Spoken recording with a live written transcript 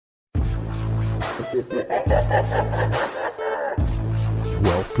Welcome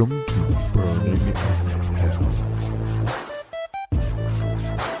to Burning in Hell.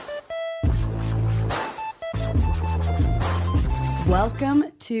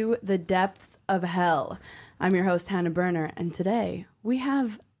 Welcome to the depths of hell. I'm your host, Hannah Berner, and today we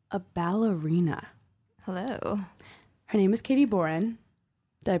have a ballerina. Hello. Her name is Katie Boren.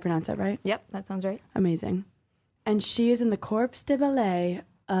 Did I pronounce that right? Yep, that sounds right. Amazing. And she is in the Corps de Ballet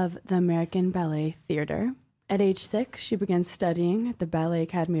of the American Ballet Theater. At age 6, she began studying at the Ballet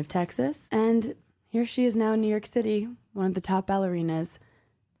Academy of Texas. And here she is now in New York City, one of the top ballerinas.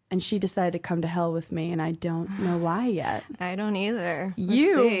 And she decided to come to hell with me, and I don't know why yet. I don't either.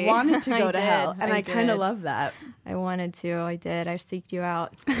 You wanted to go to did. hell, and I kind of did. love that. I wanted to. I did. I seeked you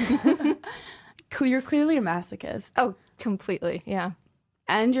out. You're clearly a masochist. Oh, completely. Yeah.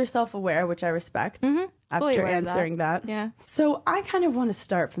 And you're self-aware, which I respect Fully after aware of answering that. Yeah. So I kind of want to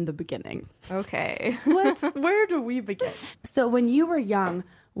start from the beginning. Okay. Where do we begin? So when you were young,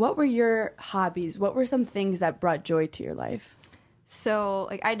 what were your hobbies? What were some things that brought joy to your life? So,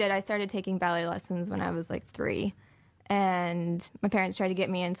 I started taking ballet lessons when I was 3. And my parents tried to get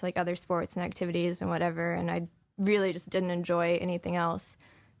me into other sports and activities and whatever, and I really just didn't enjoy anything else.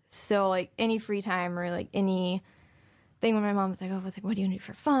 So any free time or any thing when my mom was what do you do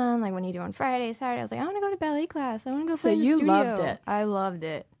for fun? What do you do on Friday, Saturday? I was I want to go to ballet class. I want to go play in the studio. So you loved it. I loved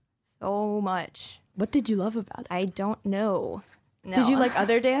it so much. What did you love about it? I don't know. No. Did you like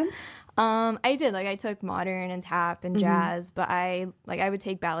other dance? I did. I took modern and tap and jazz, but I would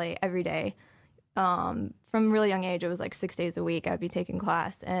take ballet every day. From a really young age, it was 6 days a week I'd be taking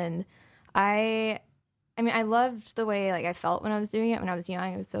class, and I loved the way I felt when I was doing it when I was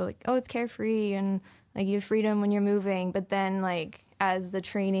young. It was so it's carefree and you have freedom when you're moving. But then as the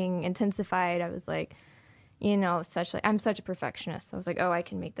training intensified, I was I'm such a perfectionist. I was I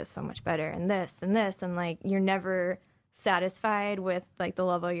can make this so much better and this, and you're never satisfied with the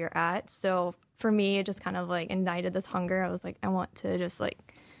level you're at. So for me, it just kind of ignited this hunger. I was I want to just I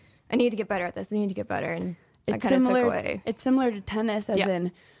need to get better at this. I need to get better, and It's that kind of similar. took away. It's similar to tennis, as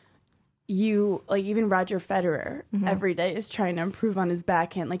in you even Roger Federer every day is trying to improve on his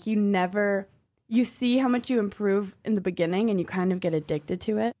backhand. You see how much you improve in the beginning, and you kind of get addicted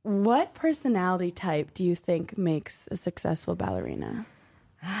to it. What personality type do you think makes a successful ballerina?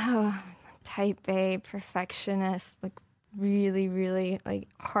 Type A, perfectionist, really, really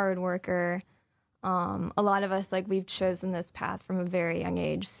hard worker. A lot of us we've chosen this path from a very young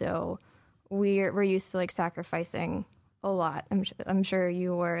age, so we're used to sacrificing a lot. I'm sure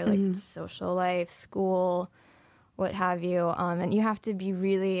you were social life, school, what have you. And you have to be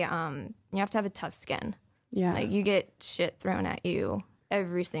really you have to have a tough skin. Yeah, you get shit thrown at you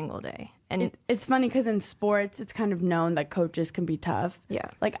every single day. And it's funny because in sports, it's kind of known that coaches can be tough. Yeah.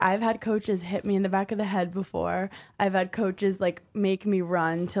 I've had coaches hit me in the back of the head before. I've had coaches make me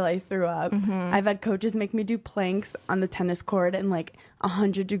run till I threw up. I've had coaches make me do planks on the tennis court in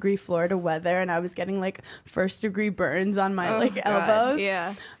 100-degree Florida weather, and I was getting first-degree burns on my elbows.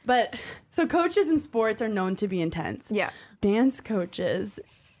 Yeah. But so coaches in sports are known to be intense. Yeah. Dance coaches,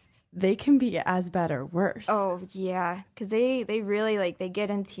 they can be as bad or worse. Oh, yeah, because they really, they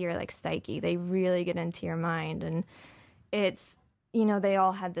get into your, psyche. They really get into your mind, and it's, they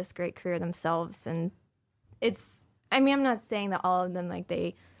all had this great career themselves, and it's, I'm not saying that all of them,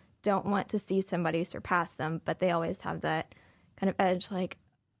 they don't want to see somebody surpass them, but they always have that kind of edge,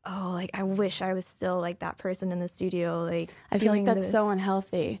 I wish I was still that person in the studio. I feel that's so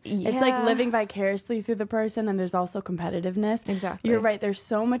unhealthy. Yeah. It's living vicariously through the person, and there's also competitiveness. Exactly. You're right. There's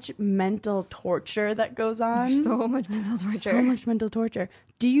so much mental torture that goes on. There's so much mental torture. So much mental torture.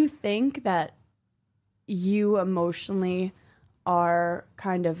 Do you think that you emotionally are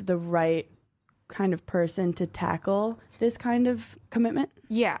kind of the right kind of person to tackle this kind of commitment?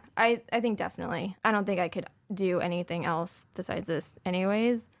 Yeah, I think definitely. I don't think I could do anything else besides this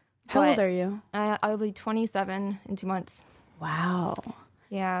anyways. How old are you? I'll be 27 in 2 months. Wow.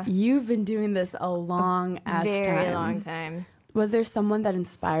 Yeah. You've been doing this a long ass time. Very long time. Was there someone that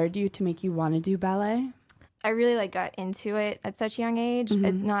inspired you to make you want to do ballet? I really got into it at such a young age.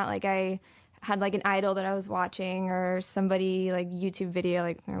 It's not I had an idol that I was watching or somebody YouTube video,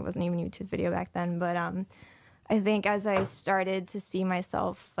 or it wasn't even YouTube video back then, but I think as I started to see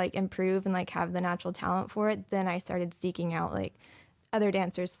myself improve and have the natural talent for it, then I started seeking out other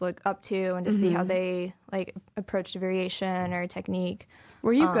dancers to look up to and to see how they approached a variation or a technique.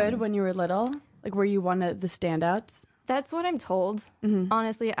 Were you good when you were little? Were you one of the standouts? That's what I'm told.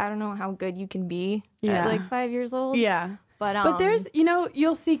 Honestly, I don't know how good you can be at 5 years old. Yeah. But there's,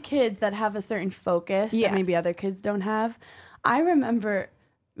 you'll see kids that have a certain focus that maybe other kids don't have. I remember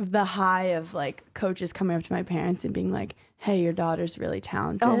the high of like coaches coming up to my parents and being like, hey, your daughter's really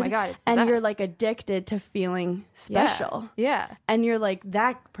talented. Oh my God, it's the and best. you're like addicted to feeling special. Yeah. And you're like,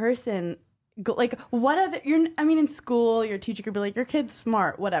 that person, like, what other, in school, your teacher could be like, your kid's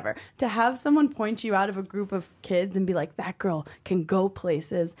smart, whatever. To have someone point you out of a group of kids and be like, that girl can go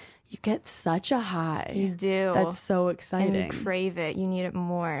places, you get such a high. You do. That's so exciting. And you crave it. You need it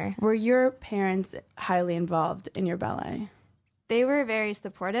more. Were your parents highly involved in your ballet? They were very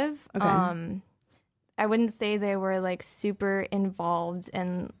supportive. Okay. I wouldn't say they were like super involved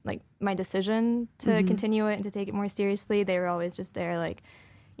in like my decision to continue it and to take it more seriously. They were always just there like,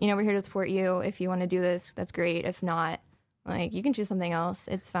 we're here to support you. If you want to do this, that's great. If not, like, you can choose something else.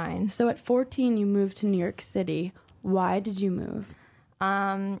 It's fine. So at 14, you moved to New York City. Why did you move? So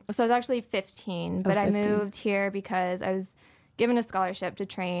I was actually 15, but 15. I moved here because I was given a scholarship to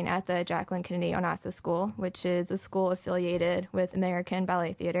train at the Jacqueline Kennedy Onasa School, which is a school affiliated with American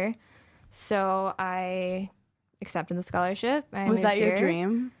Ballet Theater. So I accepted the scholarship. Was that your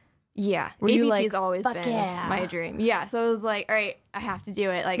dream? Yeah. Were you ABT's like, always fuck been yeah. my dream. Yeah. So it was like, all right, I have to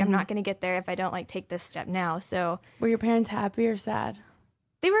do it. Like, I'm not going to get there if I don't like take this step now. So Were your parents happy or sad?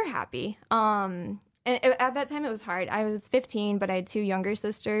 they were happy. At that time it was hard. I was 15, but I had 2 younger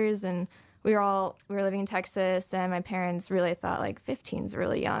sisters, and we were living in Texas, and my parents really thought like 15's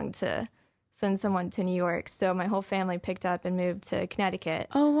really young to send someone to New York. So my whole family picked up and moved to Connecticut.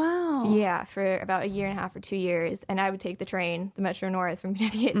 Oh, wow. Yeah, for about 1.5 years or 2 years. And I would take the train, the Metro North from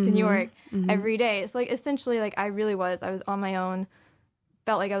Connecticut to New York every day. It's like essentially like I was on my own,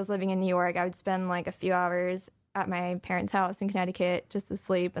 felt like I was living in New York. I would spend like a few hours at my parents' house in Connecticut just to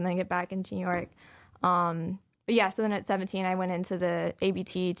sleep and then get back into New York. But yeah, so then at 17, I went into the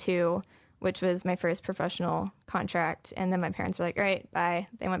ABT 2, which was my first professional contract. And then my parents were like, all right, bye.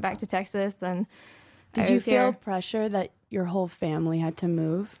 They went back to Texas. And Did you feel pressure that your whole family had to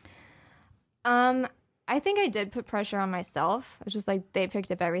move? I think I did put pressure on myself. It's just like they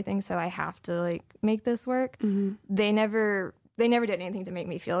picked up everything, so I have to like make this work. They never did anything to make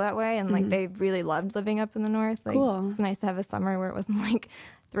me feel that way. And like they really loved living up in the north. Like, Cool. It's nice to have a summer where it wasn't like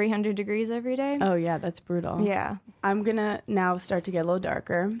 300 degrees every day. Oh, yeah, that's brutal. Yeah. I'm going to now start to get a little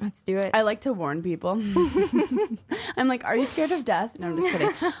darker. Let's do it. I like to warn people. I'm like, are you scared of death? No, I'm just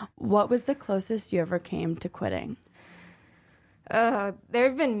kidding. What was the closest you ever came to quitting? There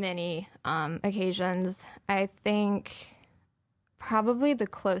have been many occasions. I think probably the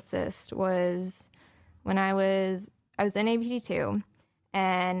closest was when I was in ABT 2,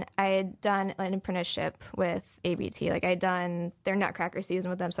 and I had done an apprenticeship with ABT. Like, I'd done their Nutcracker season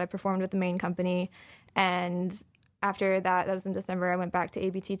with them, so I performed with the main company. And after that was in December, I went back to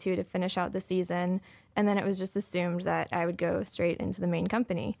ABT 2 to finish out the season, and then it was just assumed that I would go straight into the main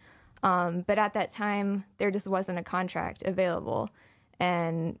company. But at that time, there just wasn't a contract available.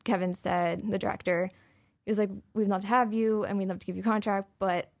 And Kevin said, the director, he was like, we'd love to have you, and we'd love to give you a contract,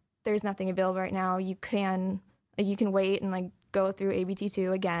 but there's nothing available right now. You can wait and like go through ABT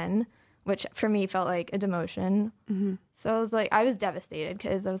 2 again, which for me felt like a demotion. So I was devastated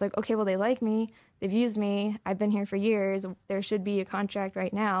because I was like, okay, well, they like me. They've used me. I've been here for years. There should be a contract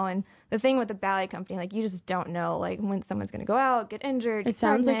right now. And the thing with the ballet company, like, you just don't know, like, when someone's going to go out, get injured. It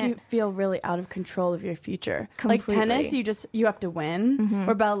sounds like you feel really out of control of your future. Completely. Like tennis, you have to win.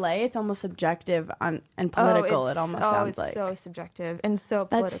 Or ballet, it's almost subjective and political. It almost sounds like. It's so subjective and so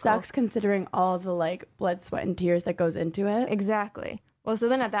political. That sucks considering all the like blood, sweat, and tears that goes into it. Exactly. Well, so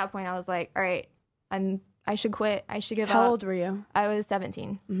then at that point, I was like, all right, I should quit. I should give up. How old were you? I was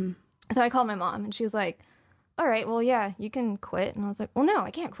 17. So I called my mom, and she was like, all right, well, yeah, you can quit. And I was like, well, no, I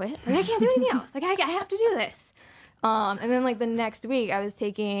can't quit. Like, I can't do anything else. Like, I have to do this. And then, like, the next week, I was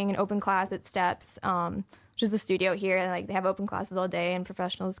taking an open class at Steps, which is a studio here. And, like, they have open classes all day, and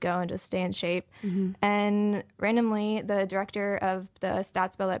professionals go and just stay in shape. And randomly, the director of the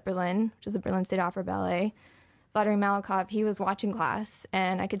Staatsballett Berlin, which is the Berlin State Opera Ballet, Vladimir Malakoff, he was watching class,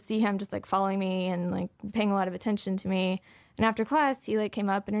 and I could see him just, like, following me and, like, paying a lot of attention to me. And after class, he, like, came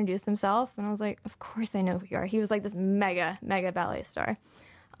up and introduced himself, and I was like, of course I know who you are. He was, like, this mega, mega ballet star.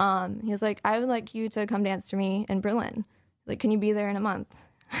 He was like, I would like you to come dance for me in Berlin. Like, can you be there in a month?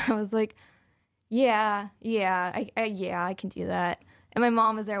 I was like, yeah, I can do that. And my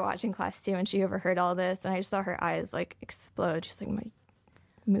mom was there watching class, too, and she overheard all this, and I just saw her eyes, like, explode. She's like, am I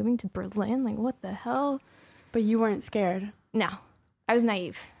moving to Berlin? Like, what the hell? But you weren't scared. No, I was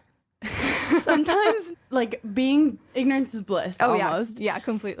naive. Sometimes, like, being ignorance is bliss, almost. Yeah,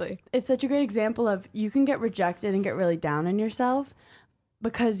 completely. It's such a great example of you can get rejected and get really down on yourself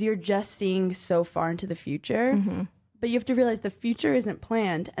because you're just seeing so far into the future. But you have to realize the future isn't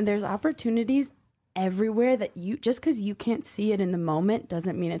planned, and there's opportunities everywhere that you, just because you can't see it in the moment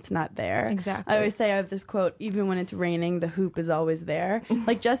doesn't mean it's not there. Exactly. I always say, I have this quote, even when it's raining, the hoop is always there.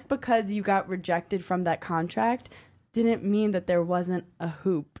 Like, just because you got rejected from that contract didn't mean that there wasn't a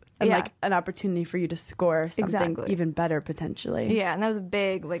hoop and like an opportunity for you to score something even better potentially. Yeah, and that was a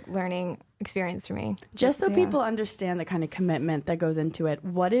big like learning experience for me. Just so people understand the kind of commitment that goes into it,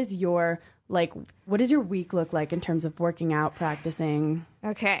 what does your week look like in terms of working out, practicing?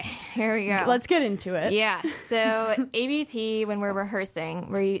 Okay, here we go. Let's get into it. Yeah, so ABT, when we're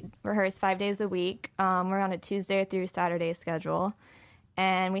rehearsing, we rehearse 5 days a week. We're on a Tuesday through Saturday schedule.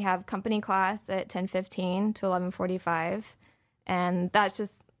 And we have company class at 10:15 to 11:45. And that's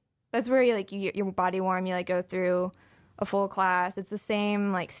where you get your body warm. You like go through a full class. It's the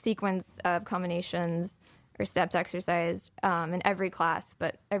same like sequence of combinations or steps exercised in every class,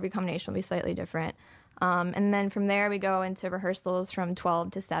 but every combination will be slightly different. And then from there we go into rehearsals from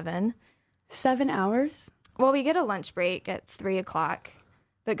 12 to 7. 7 hours? Well, we get a lunch break at 3 o'clock,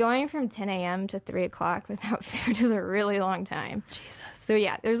 but going from 10 a.m. to 3 o'clock without food is a really long time. Jesus. So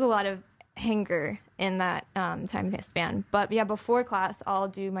yeah, there's a lot of hunger in that time span. But yeah, before class, I'll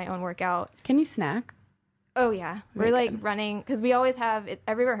do my own workout. Can you snack? Oh yeah, we're like running because we always have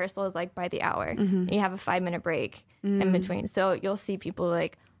every rehearsal is like by the hour. And you have a 5-minute break in between, so you'll see people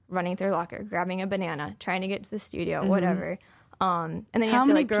like running through their locker, grabbing a banana, trying to get to the studio, whatever. And then you have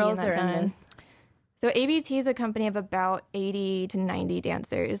to like pee in that time. How many girls are in this? So ABT is a company of about 80 to 90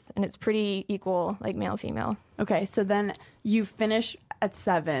 dancers, and it's pretty equal, like male female. Okay, so then you finish at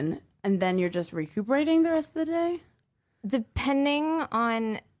 7, and then you're just recuperating the rest of the day? Depending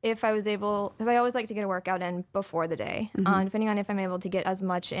on if I was able, because I always like to get a workout in before the day. Depending on if I'm able to get as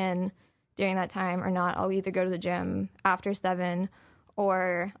much in during that time or not, I'll either go to the gym after 7,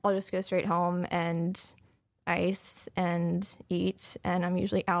 or I'll just go straight home and ice and eat. And I'm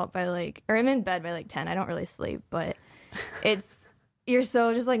usually out by or I'm in bed by 10. I don't really sleep, but you're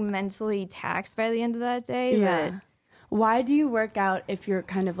so just mentally taxed by the end of that day. Yeah. Why do you work out if you're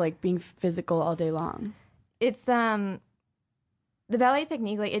kind of being physical all day long? It's the ballet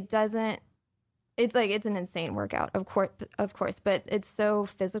technique, it's an insane workout, of course, but it's so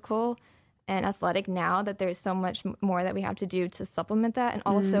physical and athletic now that there's so much more that we have to do to supplement that, and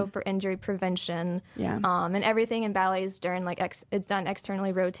also for injury prevention. Yeah. And everything in ballet is done it's done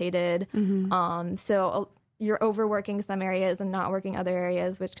externally rotated. So you're overworking some areas and not working other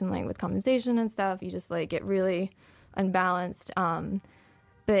areas, which can with compensation and stuff, you just get really unbalanced.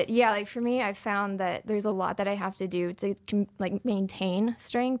 But yeah, for me, I found that there's a lot that I have to do to maintain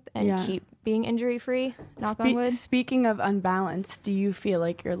strength and keep being injury free. Knock on wood. Speaking of unbalanced, do you feel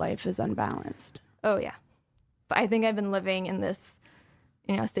like your life is unbalanced? Oh yeah, but I think I've been living in this,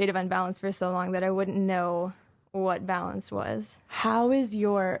 state of unbalance for so long that I wouldn't know what balance was. How is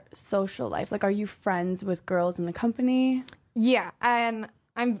your social life? Are you friends with girls in the company? Yeah, I'm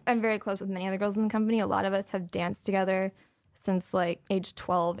very close with many other girls in the company. A lot of us have danced together since age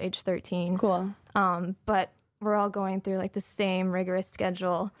 12, age 13. Cool. But we're all going through the same rigorous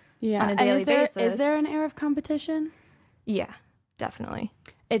schedule on a daily basis. Is there an air of competition? Yeah, definitely.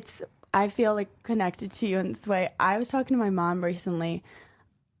 I feel connected to you in this way. I was talking to my mom recently.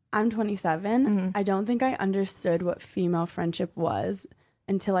 I'm 27. I don't think I understood what female friendship was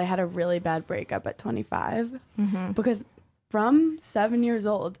until I had a really bad breakup at 25. Because from 7 years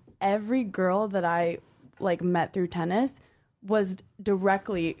old, every girl that I met through tennis was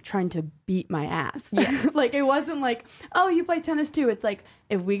directly trying to beat my ass. Yes. It wasn't oh, you play tennis too. It's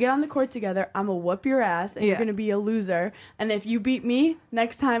if we get on the court together, I'm gonna whoop your ass and you're gonna be a loser. And if you beat me,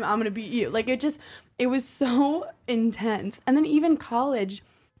 next time I'm gonna beat you. It was so intense. And then even college,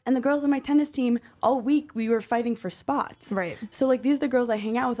 and the girls on my tennis team, all week we were fighting for spots. Right. So these are the girls I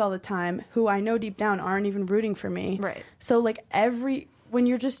hang out with all the time who I know deep down aren't even rooting for me. Right. So when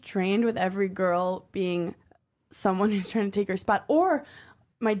you're just trained with every girl being someone who's trying to take her spot, or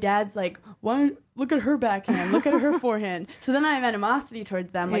my dad's why look at her backhand, look at her forehand. So then I have animosity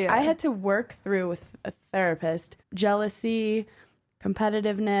towards them. I had to work through with a therapist jealousy,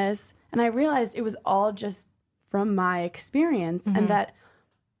 competitiveness, and I realized it was all just from my experience, and that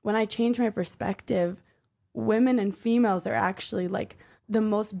when I change my perspective, women and females are actually the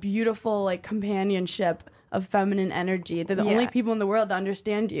most beautiful companionship of feminine energy. They're the only people in the world to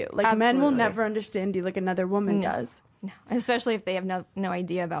understand you. Men will never understand you like another woman does. No, especially if they have no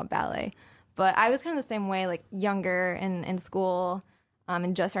idea about ballet. But I was kind of the same way, younger in school,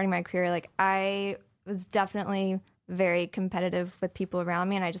 and just starting my career. I was definitely very competitive with people around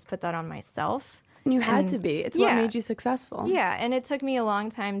me, and I just put that on myself. And you had to be. It's what made you successful. Yeah, and it took me a long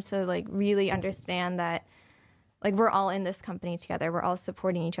time to really understand that like we're all in this company together. We're all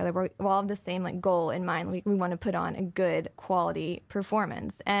supporting each other. We all have the same like goal in mind. We want to put on a good quality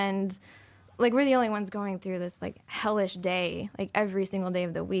performance. And like we're the only ones going through this like hellish day, like every single day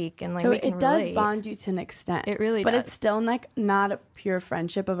of the week. And like so we can it does relate. bond you to an extent. It really but does. it's still like not a pure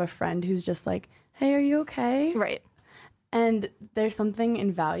friendship of a friend who's just like, hey, are you okay? Right. And there's something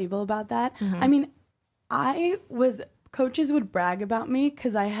invaluable about that. Mm-hmm. I mean, coaches would brag about me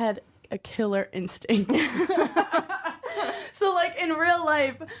because I had a killer instinct. So, like, in real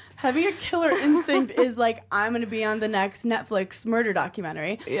life, having a killer instinct is like, I'm going to be on the next Netflix murder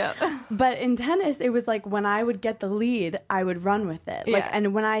documentary. Yeah. But in tennis, it was like when I would get the lead, I would run with it. Like, Yeah.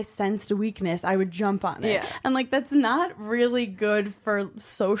 and when I sensed weakness, I would jump on it. Yeah. And, like, that's not really good for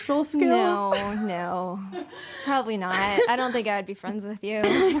social skills. No. Probably not. I don't think I would be friends with you.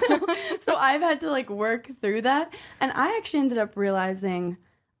 So I've had to, like, work through that. And I actually ended up realizing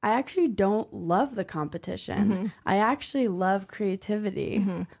I actually don't love the competition. Mm-hmm. I actually love creativity.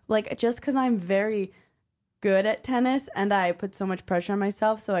 Like, just because I'm very good at tennis and I put so much pressure on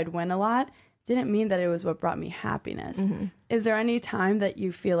myself so I'd win a lot, didn't mean that it was what brought me happiness. Is there any time that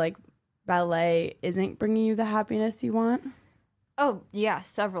you feel like ballet isn't bringing you the happiness you want? Oh, yeah,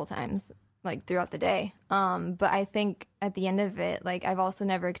 several times, like throughout the day. But I think at the end of it, like I've also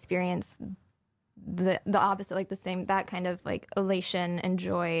never experienced the opposite, like the same, that kind of like elation and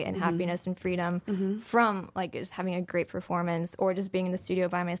joy and happiness and freedom from like just having a great performance or just being in the studio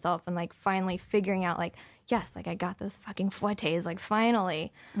by myself and like finally figuring out like, yes, like I got those fucking fouettes, like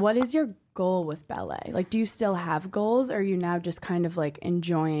finally. What is your goal with ballet? Like, do you still have goals or are you now just kind of like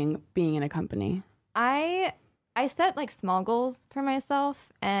enjoying being in a company? I set like small goals for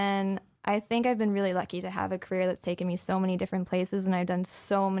myself, and I think I've been really lucky to have a career that's taken me so many different places, and I've done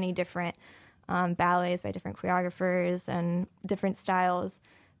so many different ballets by different choreographers and different styles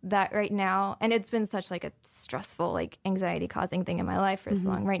that right now, and it's been such like a stressful, like anxiety causing thing in my life for so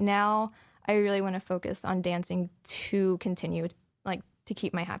long. Right now, I really want to focus on dancing to continue, like to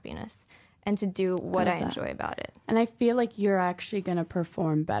keep my happiness and to do what I enjoy about it. And I feel like you're actually going to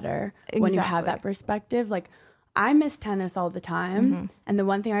perform better when you have that perspective. Like, I miss tennis all the time. And the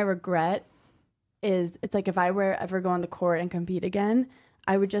one thing I regret is it's like if I were ever go on the court and compete again,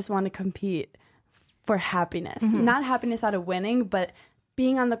 I would just want to compete for happiness. Not happiness out of winning, but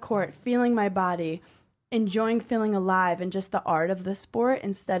being on the court, feeling my body, enjoying feeling alive and just the art of the sport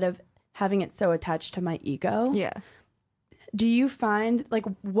instead of having it so attached to my ego. Yeah. Do you find, like,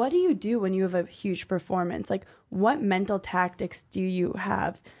 what do you do when you have a huge performance? Like, what mental tactics do you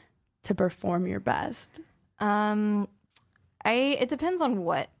have to perform your best? It depends on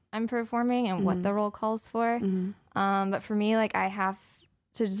what I'm performing and what the role calls for. But for me, like I have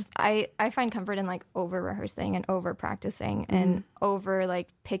to just, I find comfort in like over rehearsing and over practicing and over like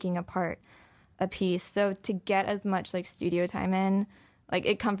picking apart a piece. So to get as much like studio time in, like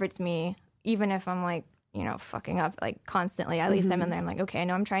it comforts me, even if I'm like, you know, fucking up like constantly. At least I'm in there. I'm like, okay, I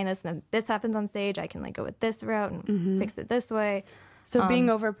know I'm trying this, and then this happens on stage. I can like go with this route and fix it this way. So being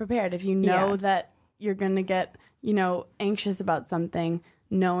over prepared, if you know that you're going to get, you know, anxious about something,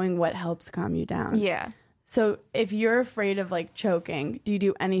 knowing what helps calm you down. Yeah. So if you're afraid of like choking, do you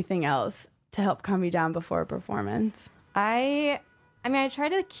do anything else to help calm you down before a performance? I mean, I try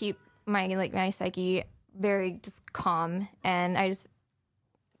to keep my psyche very just calm, and I just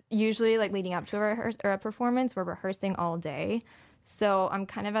usually like leading up to a performance, we're rehearsing all day. So I'm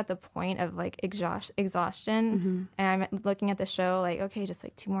kind of at the point of like exhaustion, and I'm looking at the show like, okay, just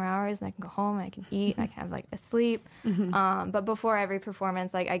like 2 more hours and I can go home and I can eat and I can have like a sleep. But before every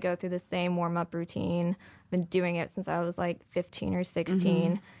performance, like I go through the same warm-up routine. I've been doing it since I was like 15 or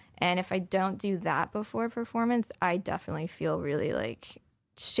 16. And if I don't do that before a performance, I definitely feel really like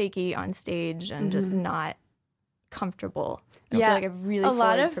shaky on stage and just not comfortable. I don't feel like I've really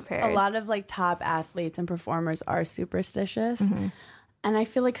fully prepared. A lot of like top athletes and performers are superstitious. And I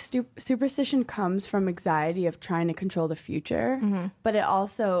feel like superstition comes from anxiety of trying to control the future, but it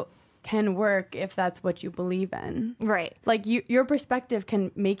also can work if that's what you believe in. Right. Like your perspective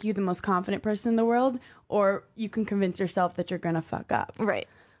can make you the most confident person in the world, or you can convince yourself that you're going to fuck up. Right.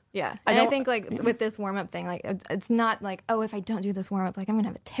 Yeah. And I think like with this warm-up thing, like it's not like, oh, if I don't do this warm-up, like I'm going to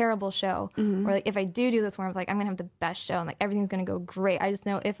have a terrible show. Or like if I do this warm-up, like I'm going to have the best show and like everything's going to go great. I just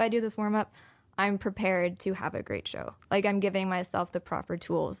know if I do this warm-up, I'm prepared to have a great show. Like I'm giving myself the proper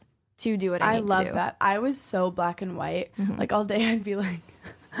tools to do what I need to do. I love that. I was so black and white. Like all day I'd be like,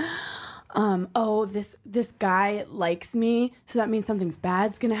 oh, this guy likes me, so that means something's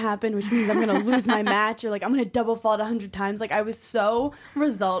bad's gonna happen, which means I'm gonna lose my match, or like I'm gonna double fault 100 times. Like I was so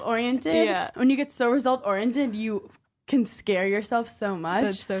result oriented. Yeah. When you get so result oriented, you can scare yourself so much.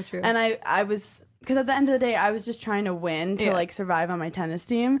 That's so true. And I was because at the end of the day, I was just trying to win to like survive on my tennis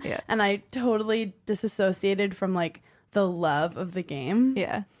team. Yeah. And I totally disassociated from like the love of the game.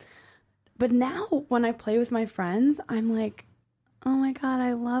 Yeah. But now when I play with my friends, I'm like, oh my God,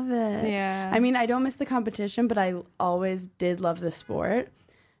 I love it. Yeah. I mean, I don't miss the competition, but I always did love the sport.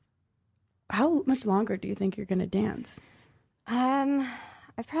 How much longer do you think you're going to dance?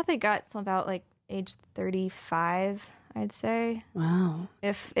 I've probably got till about like age 35, I'd say. Wow.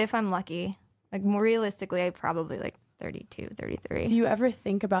 If I'm lucky. Like more realistically, I probably like 32, 33. Do you ever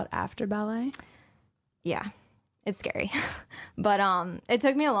think about after ballet? Yeah. It's scary. But it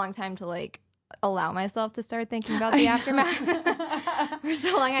took me a long time to like allow myself to start thinking about the aftermath. For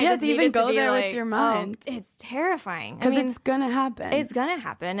so long, I just even needed go to be there like, with your mind. It's terrifying. Because it's going to happen. It's going to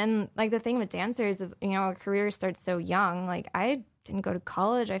happen. And like the thing with dancers is, you know, a career starts so young. Like I didn't go to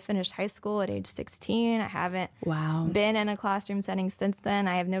college. I finished high school at age 16. I haven't been in a classroom setting since then.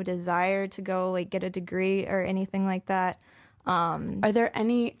 I have no desire to go like get a degree or anything like that. Are there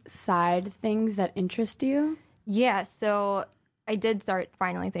any side things that interest you? Yeah, so I did start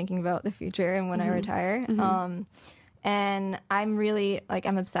finally thinking about the future and when I retire. And I'm really, like,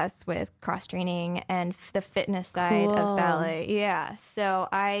 I'm obsessed with cross-training and the fitness side of ballet. Yeah, so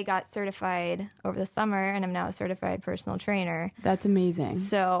I got certified over the summer, and I'm now a certified personal trainer. That's amazing.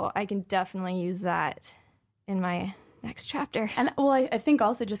 So I can definitely use that in my next chapter. And, well, I think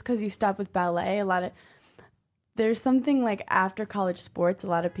also just because you stop with ballet, there's something, like, after college sports, a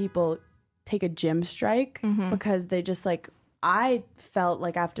lot of people take a gym strike because they just, like, I felt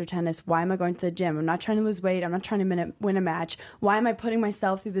like after tennis, why am I going to the gym? I'm not trying to lose weight. I'm not trying to win a match. Why am I putting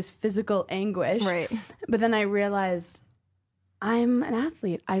myself through this physical anguish? Right. But then I realized I'm an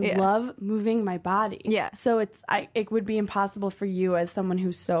athlete. I love moving my body. Yeah. So it would be impossible for you as someone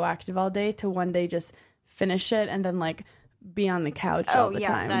who's so active all day to one day just finish it and then like be on the couch all the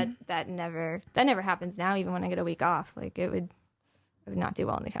time. That never happens now. Even when I get a week off, like I would not do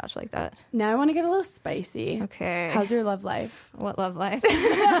well on the couch like that. Now I want to get a little spicy. Okay. How's your love life? What love life?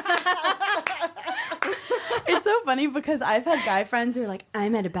 It's so funny because I've had guy friends who are like, I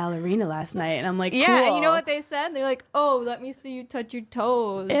met a ballerina last night. And I'm like, yeah, cool. and you know what they said? They're like, oh, let me see you touch your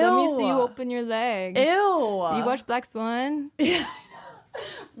toes. Ew. Let me see you open your legs. Ew. You watch Black Swan? Yeah.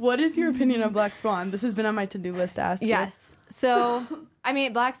 What is your opinion on Black Swan? This has been on my to-do list to ask you. Yes. So, I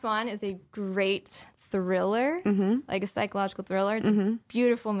mean, Black Swan is a great thriller, like a psychological thriller. It's a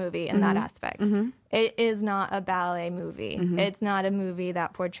beautiful movie in that aspect. It is not a ballet movie. It's not a movie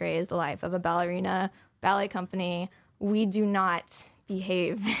that portrays the life of a ballerina, ballet company. We do not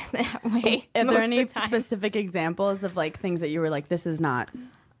behave that way. Are there any specific examples of like things that you were like, this is not?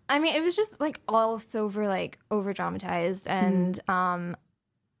 I mean, it was just like all so over dramatized, and I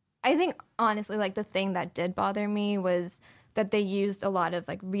think honestly, like the thing that did bother me was that they used a lot of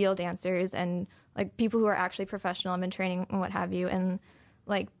like real dancers and like people who are actually professional and been training and what have you, and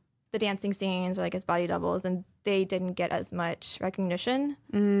like the dancing scenes or like as body doubles, and they didn't get as much recognition.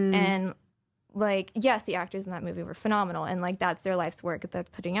 And like, yes, the actors in that movie were phenomenal, and like that's their life's work that they're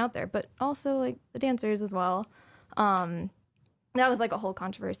putting out there, but also like the dancers as well. That was like a whole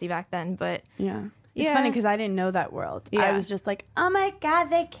controversy back then, but yeah. It's funny because I didn't know that world. Yeah. I was just like, oh my God,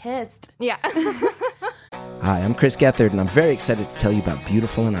 they kissed. Yeah. Hi, I'm Chris Gethard, and I'm very excited to tell you about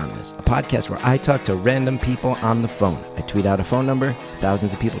Beautiful Anonymous, a podcast where I talk to random people on the phone. I tweet out a phone number,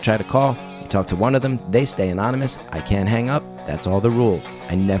 thousands of people try to call. You talk to one of them, they stay anonymous. I can't hang up. That's all the rules.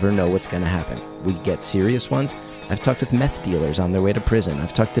 I never know what's going to happen. We get serious ones. I've talked with meth dealers on their way to prison.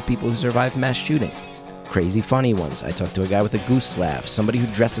 I've talked to people who survived mass shootings. Crazy funny ones. I talked to a guy with a goose laugh, somebody who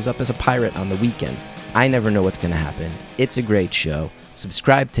dresses up as a pirate on the weekends. I never know what's going to happen. It's a great show.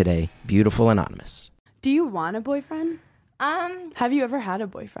 Subscribe today. Beautiful Anonymous. Do you want a boyfriend? Have you ever had a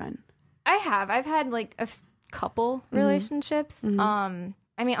boyfriend? I have. I've had like a couple relationships.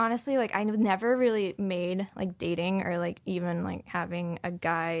 I mean, honestly, like I never really made like dating or like even like having a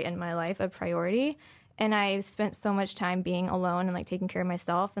guy in my life a priority. And I spent so much time being alone and like taking care of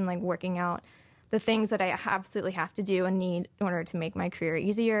myself and like working out the things that I absolutely have to do and need in order to make my career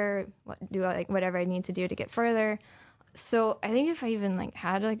easier, whatever I need to do to get further. So I think if I even like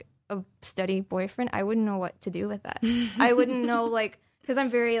had like a steady boyfriend, I wouldn't know what to do with that. I wouldn't know, like, because I'm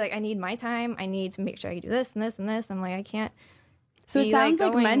very like, I need my time. I need to make sure I can do this and this and this. I'm like, I can't. So it sounds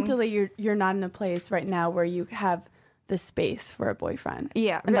like mentally you're not in a place right now where you have the space for a boyfriend.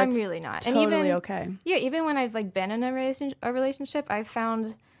 Yeah, and I'm really not. Totally and even, okay. Yeah, even when I've like been in a relationship, I've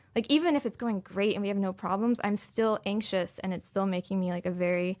found like even if it's going great and we have no problems, I'm still anxious and it's still making me like a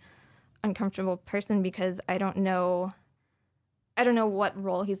very uncomfortable person because I don't know I don't know what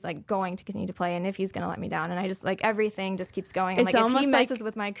role he's like going to continue to play and if he's going to let me down. And I just like everything just keeps going. And, It's like if almost he messes like-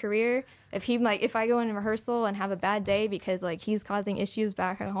 with my career, if I go in rehearsal and have a bad day because like he's causing issues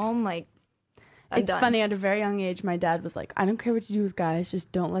back at home, like I'm It's done. funny, at a very young age, my dad was like, I don't care what you do with guys,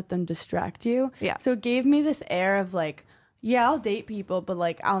 just don't let them distract you. Yeah. So it gave me this air of like, yeah, I'll date people, but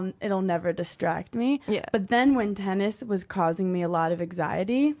like it'll never distract me. Yeah. But then when tennis was causing me a lot of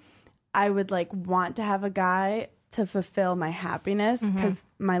anxiety, I would like want to have a guy to fulfill my happiness because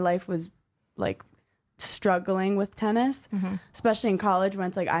my life was like struggling with tennis, especially in college when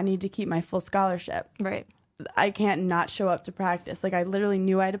it's like I need to keep my full scholarship. Right. I can't not show up to practice. Like I literally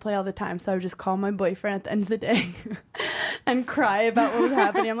knew I had to play all the time, so I would just call my boyfriend at the end of the day and cry about what was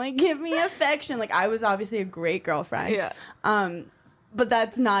happening. I'm like, give me affection. Like I was obviously a great girlfriend. Yeah. But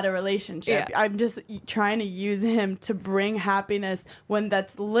that's not a relationship. Yeah. I'm just trying to use him to bring happiness when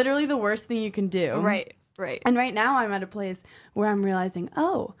that's literally the worst thing you can do. Right. Right. And right now I'm at a place where I'm realizing,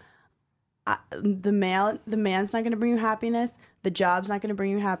 the man's not going to bring you happiness. The job's not going to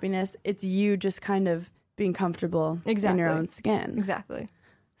bring you happiness. It's you just kind of being comfortable in your own skin. Exactly.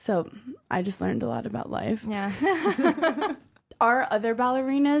 So I just learned a lot about life. Yeah. Are other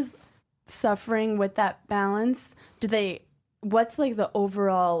ballerinas suffering with that balance? What's like the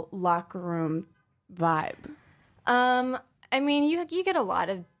overall locker room vibe? I mean, you get a lot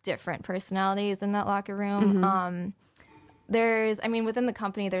of different personalities in that locker room. Within the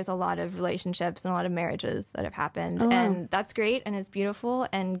company, there's a lot of relationships and a lot of marriages that have happened. And that's great and it's beautiful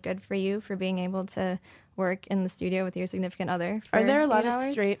and good for you for being able to work in the studio with your significant other. Are there a lot 8 of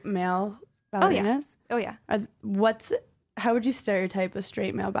hours. straight male ballerinas? Oh, yeah. How would you stereotype a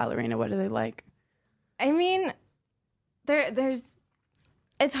straight male ballerina? What are they like? I mean, there's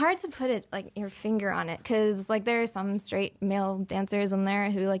it's hard to put it like your finger on it because like there are some straight male dancers in there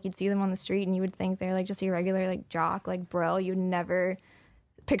who like you'd see them on the street and you would think they're like just a regular like jock like bro. You'd never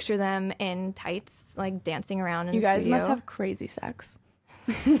picture them in tights like dancing around in You the guys studio. must have crazy sex.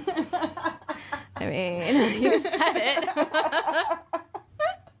 I mean, you said it.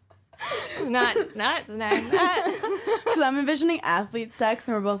 not denying that. Because I'm envisioning athlete sex,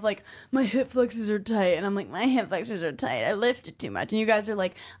 and we're both like, my hip flexors are tight, and I'm like, my hip flexors are tight. I lifted too much, and you guys are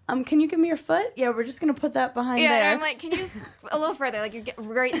like, can you give me your foot? Yeah, we're just gonna put that behind Yeah, there. and I'm like, can you a little further? Like you're getting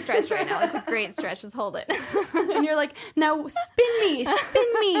great stretch right now. It's a great stretch. Just hold it. And you're like, now spin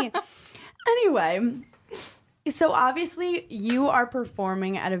me. Anyway, so obviously you are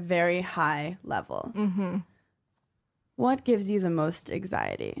performing at a very high level. Mm-hmm. What gives you the most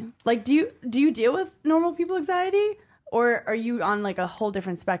anxiety? Like, do you deal with normal people anxiety, or are you on like a whole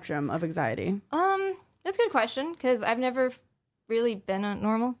different spectrum of anxiety? That's a good question because I've never really been a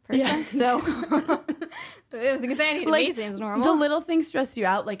normal person. Yeah. So anxiety to me seems normal. Do little things stress you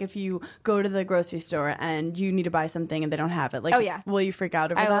out? Like if you go to the grocery store and you need to buy something and they don't have it. Like, oh yeah, will you freak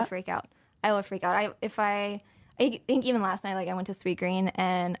out over I that? will freak out. I think even last night, like I went to Sweet Green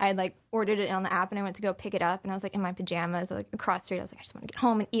and I like ordered it on the app and I went to go pick it up and I was like in my pajamas, like across the street. I was like, I just want to get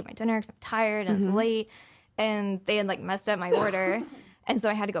home and eat my dinner because I'm tired and it's late. And they had like messed up my order. And so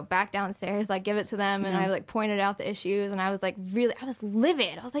I had to go back downstairs, like give it to them. And I like pointed out the issues and I was like, I was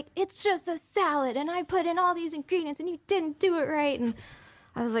livid. I was like, it's just a salad and I put in all these ingredients and you didn't do it right. And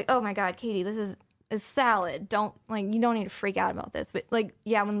I was like, oh my God, Katie, this is a salad. You don't need to freak out about this. But like,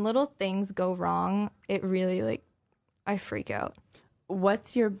 yeah, when little things go wrong, it really like, I freak out.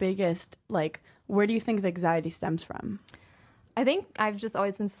 What's your biggest, like, where do you think the anxiety stems from? I think I've just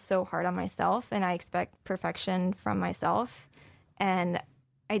always been so hard on myself and I expect perfection from myself. And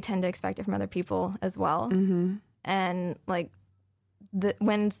I tend to expect it from other people as well. Mm-hmm. And like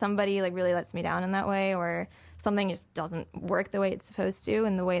when somebody like really lets me down in that way or something just doesn't work the way it's supposed to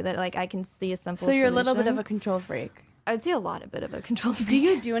in the way that like I can see a simple So you're a little bit solution, of a control freak. I would say a bit of a control freak. Do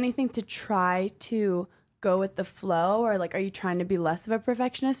you do anything to try to go with the flow, or like are you trying to be less of a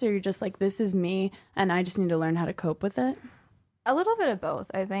perfectionist, or you're just like, this is me and I just need to learn how to cope with it? A little bit of both,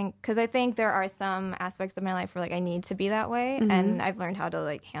 I think, because I think there are some aspects of my life where like I need to be that way, and I've learned how to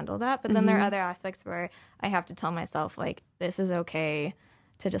like handle that. But then there are other aspects where I have to tell myself like this is okay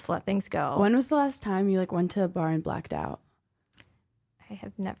to just let things go. When was the last time you like went to a bar and blacked out? I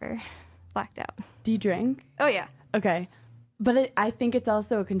have never blacked out. Do you drink? Oh yeah, Okay, but I think it's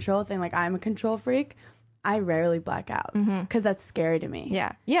also a control thing. Like I'm a control freak. I rarely black out because that's scary to me.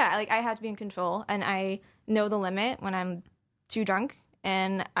 yeah. Like I have to be in control, and I know the limit when I'm too drunk,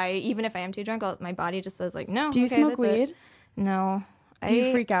 and even if I am too drunk, my body just says like no. Do you okay, smoke that's weed? it. No. Do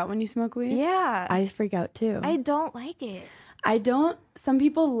you freak out when you smoke weed? Yeah. I freak out too. I don't like it. I don't. Some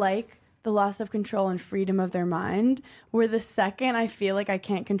people like the loss of control and freedom of their mind, where the second I feel like I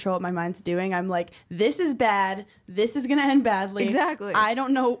can't control what my mind's doing, I'm like, this is bad. This is going to end badly. Exactly. I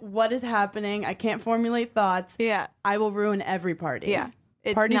don't know what is happening. I can't formulate thoughts. Yeah. I will ruin every party. Yeah.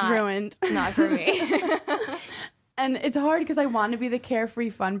 It's Party's ruined. Not for me. And it's hard because I want to be the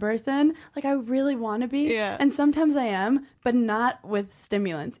carefree fun person. Like, I really want to be. Yeah. And sometimes I am, but not with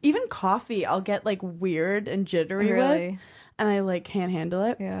stimulants. Even coffee, I'll get, like, weird and jittery with. And I, like, can't handle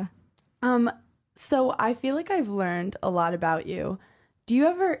it. Yeah. So I feel like I've learned a lot about you.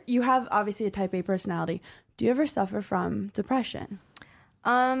 You have obviously a type A personality. Do you ever suffer from depression?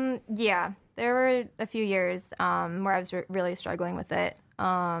 Yeah. There were a few years where I was really struggling with it.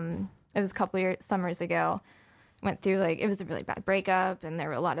 It was a couple summers ago. Went through, like, it was a really bad breakup, and there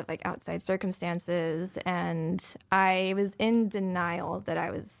were a lot of, like, outside circumstances, and I was in denial that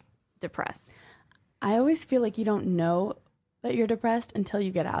I was depressed. I always feel like you don't know that you're depressed until you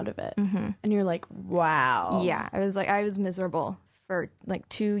get out of it. Mm-hmm. And you're like, wow. Yeah, I was miserable for, like,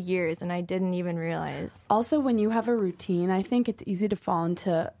 2 years, and I didn't even realize. Also, when you have a routine, I think it's easy to fall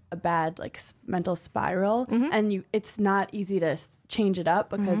into a bad, like, mental spiral, and it's not easy to change it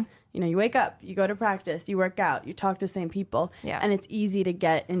up because, you know, you wake up, you go to practice, you work out, you talk to the same people, and it's easy to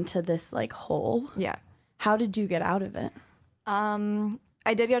get into this, like, hole. Yeah. How did you get out of it?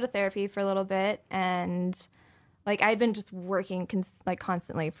 I did go to therapy for a little bit, and, like, I'd been just working,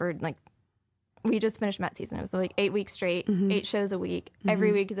 constantly for, like, we just finished Met season. It was, like, 8 weeks straight, 8 shows a week.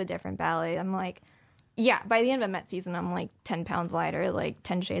 Every week is a different ballet. I'm like, yeah, by the end of Met season, I'm, like, 10 pounds lighter, like,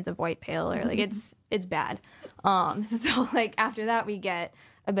 10 shades of white paler. Like, it's bad. So, like, after that, we get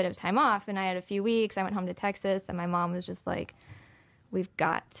a bit of time off, and I had a few weeks. I went home to Texas, and my mom was just like, we've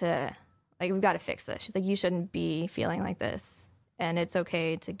got to fix this. She's like, you shouldn't be feeling like this, and it's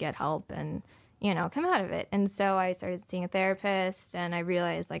okay to get help and, you know, come out of it. And so I started seeing a therapist, and I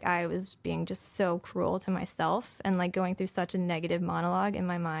realized, like, I was being just so cruel to myself and, like, going through such a negative monologue in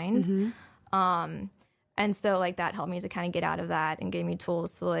my mind. And so, like, that helped me to kind of get out of that and gave me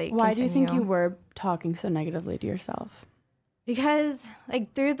tools to, like, Why continue. do you think you were talking so negatively to yourself? Because,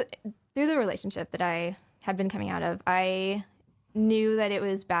 like, through the relationship that I had been coming out of, I knew that it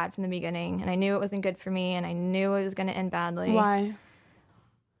was bad from the beginning, and I knew it wasn't good for me, and I knew it was going to end badly. Why?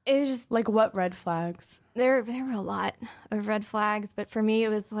 It was just... Like, what red flags? There were a lot of red flags, but for me, it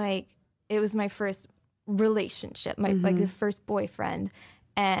was, like, it was my first relationship, like, the first boyfriend,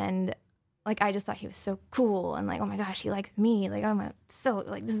 and... Like, I just thought he was so cool, and, like, oh my gosh, he likes me. Like,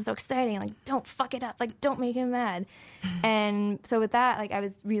 this is so exciting. Like, don't fuck it up. Like, don't make him mad. And so with that, like, I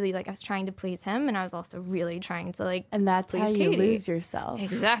was trying to please him, and I was also really trying to, like, and that's please how you Katie. lose yourself.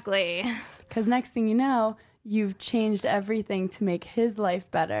 Exactly. Because next thing you know, you've changed everything to make his life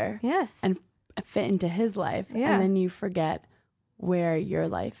better. Yes. And fit into his life. Yeah. And then you forget where your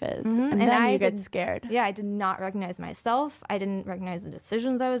life is. And then you get scared. Yeah, I did not recognize myself. I didn't recognize the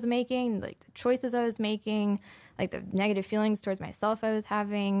decisions I was making, like the choices I was making, like the negative feelings towards myself I was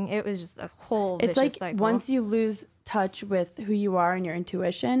having. It was just a whole vicious cycle. Once you lose touch with who you are and your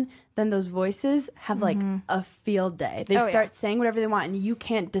intuition, then those voices have like a field day. They start saying whatever they want, and you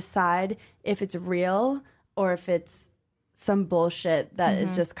can't decide if it's real or if it's some bullshit that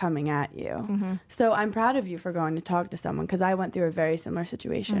is just coming at you. So I'm proud of you for going to talk to someone, because I went through a very similar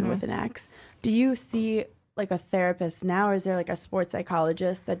situation with an ex. Do you see like a therapist now, or is there like a sports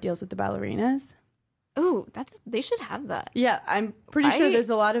psychologist that deals with the ballerinas? Ooh, they should have that. Yeah, I'm pretty sure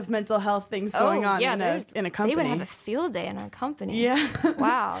there's a lot of mental health things going on in a company. They would have a field day in our company. Yeah.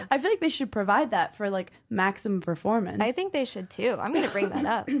 Wow. I feel like they should provide that for like maximum performance. I think they should too. I'm going to bring that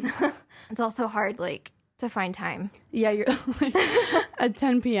up. It's also hard, like, to find time. Yeah, you're like, at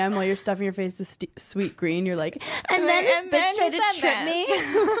 10 p.m. while you're stuffing your face with sweet green, you're like, and then this bitch tried to trip me.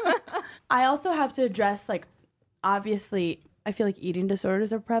 I also have to address, like, obviously, I feel like eating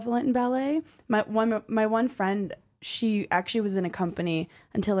disorders are prevalent in ballet. My one friend, she actually was in a company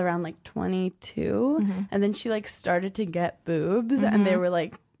until around like 22, and then she like started to get boobs, and they were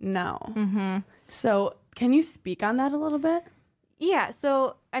like, no. So can you speak on that a little bit? Yeah,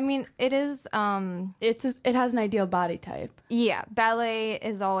 so I mean, it is. It has an ideal body type. Yeah, ballet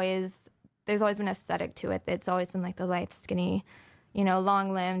is always, there's always been aesthetic to it. It's always been like the lithe, skinny, you know,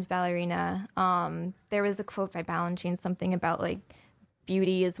 long-limbed ballerina. There was a quote by Balanchine, something about like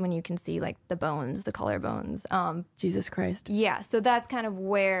beauty is when you can see like the bones, the collarbones. Jesus Christ. Yeah, so that's kind of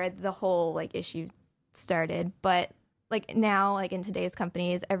where the whole like issue started. But like now, like in today's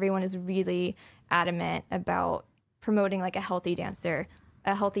companies, everyone is really adamant about promoting like a healthy dancer,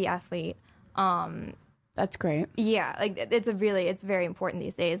 a healthy athlete. That's great. Yeah, like it's very important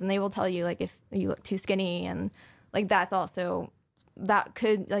these days, and they will tell you like if you look too skinny, and like that's also that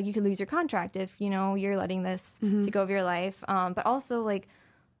could, like, you could lose your contract if, you know, you're letting this take over your life. But also, like,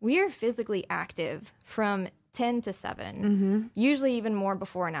 we are physically active from 10 to 7, usually even more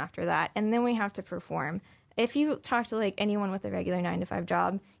before and after that. And then we have to perform. If you talk to, like, anyone with a regular 9-to-5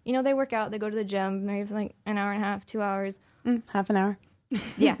 job, you know, they work out, they go to the gym, maybe for, like, an hour and a half, 2 hours. Half an hour.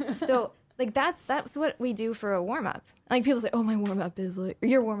 Yeah. So, like, that's what we do for a warm-up. Like, people say, oh, my warm-up is, like,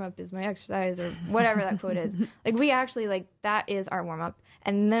 your warm-up is my exercise, or whatever that quote is. Like, we actually, like, that is our warm-up.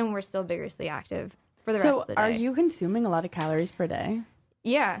 And then we're still vigorously active for the rest of the day. So, are you consuming a lot of calories per day?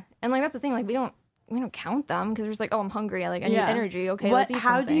 Yeah. And, like, that's the thing. Like, we don't count them because we're just like, oh, I'm hungry. I need energy. Okay, let's eat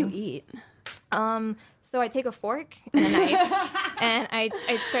How something. do you eat? So I take a fork and a knife and I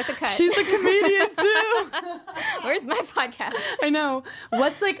start the cut. She's a comedian too. Where's my podcast? I know.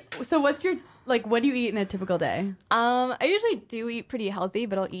 What's your, like, what do you eat in a typical day? I usually do eat pretty healthy,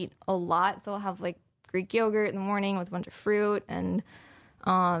 but I'll eat a lot. So I'll have, like, Greek yogurt in the morning with a bunch of fruit, and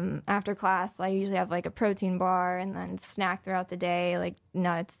after class I usually have, like, a protein bar, and then snack throughout the day, like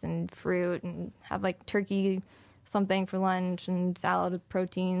nuts and fruit, and have, like, turkey something for lunch and salad with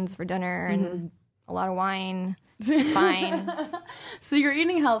proteins for dinner, and a lot of wine. It's fine. So you're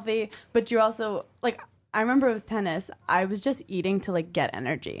eating healthy, but you're also, like, I remember with tennis, I was just eating to, like, get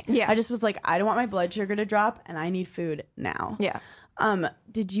energy. Yeah. I just was like, I don't want my blood sugar to drop, and I need food now. Yeah.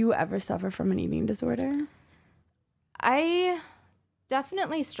 Did you ever suffer from an eating disorder? I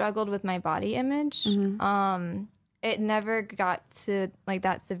definitely struggled with my body image. It never got to, like,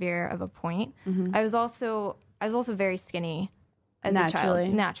 that severe of a point. I was also very skinny as a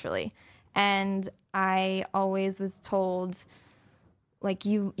child, naturally. And I always was told, like,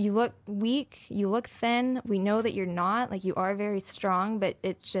 you look weak, you look thin. We know that you're not. Like, you are very strong, but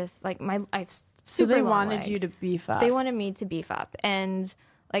it's just, like, So they wanted legs. you to beef up. They wanted me to beef up. And,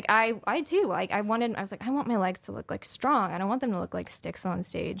 like, I too. Like, I was like, I want my legs to look, like, strong. I don't want them to look like sticks on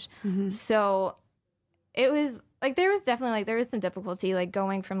stage. So it was, like, there was some difficulty, like,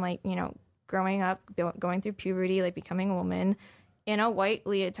 going from, like, you know, growing up, going through puberty, like, becoming a woman in a white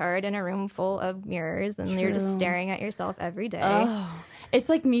leotard in a room full of mirrors, and you're just staring at yourself every day. Oh, it's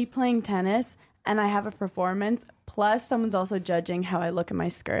like me playing tennis, and I have a performance, plus someone's also judging how I look in my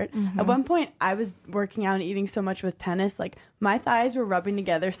skirt. At one point, I was working out and eating so much with tennis, like, my thighs were rubbing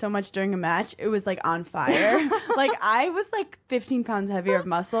together so much during a match, it was, like, on fire. Like, I was, like, 15 pounds heavier of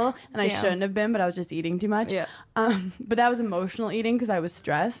muscle, and I shouldn't have been, but I was just eating too much. Yeah. But that was emotional eating because I was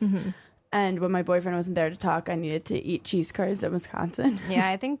stressed. And when my boyfriend wasn't there to talk, I needed to eat cheese curds in Wisconsin. Yeah,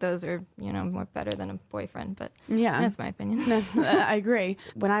 I think those are, you know, more better than a boyfriend, but yeah, that's my opinion. I agree.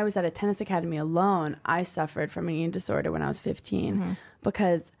 When I was at a tennis academy alone, I suffered from an eating disorder when I was 15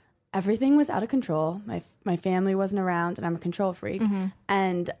 because everything was out of control. My family wasn't around, and I'm a control freak.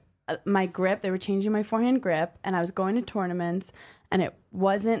 And my grip, they were changing my forehand grip, and I was going to tournaments, and it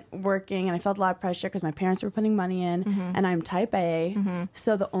wasn't working, and I felt a lot of pressure because my parents were putting money in, and I'm type A,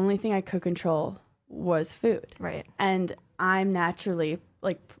 so the only thing I could control was food. Right. And I'm naturally,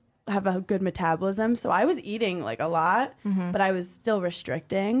 like, have a good metabolism, so I was eating, like, a lot, but I was still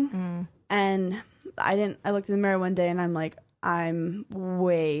restricting, and I looked in the mirror one day, and I'm like, I'm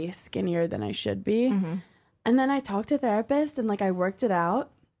way skinnier than I should be. And then I talked to a therapist, and, like, I worked it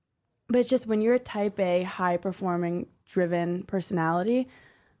out. But it's just when you're a type A, high-performing, driven personality,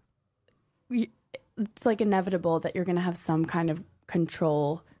 it's, like, inevitable that you're going to have some kind of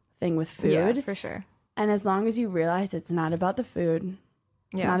control thing with food. Yeah, for sure. And as long as you realize it's not about the food,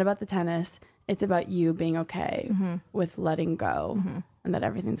 it's not about the tennis, it's about you being okay with letting go and that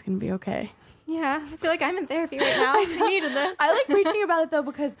everything's going to be okay. Yeah, I feel like I'm in therapy right now. I needed this. I like preaching about it, though,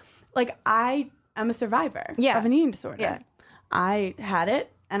 because, like, I'm a survivor of an eating disorder. Yeah. I had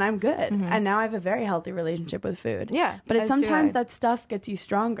it. And I'm good. And now I have a very healthy relationship with food. Yeah. But sometimes that stuff gets you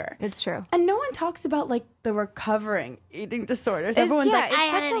stronger. It's true. And no one talks about, like, the recovering eating disorders. Everyone's like, I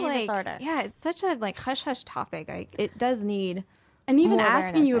had an eating disorder. Yeah, it's such a, like, hush-hush topic. It does need And even more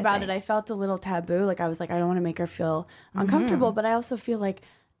asking you awareness, about it, I felt a little taboo. Like, I was like, I don't want to make her feel uncomfortable. But I also feel like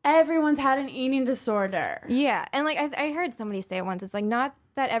everyone's had an eating disorder. Yeah. And, like, I heard somebody say it once. It's, like, not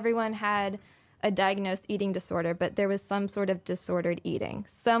that everyone had a diagnosed eating disorder, but there was some sort of disordered eating,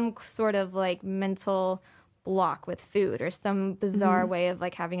 some sort of, like, mental block with food, or some bizarre way of,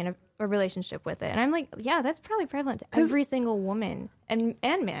 like, having a relationship with it. And I'm like, yeah, that's probably prevalent to every single woman and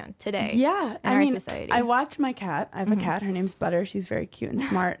man today. Yeah. in our society. I watch my cat. I have a cat. Her name's Butter. She's very cute and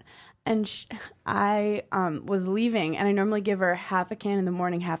smart. And I was leaving, and I normally give her half a can in the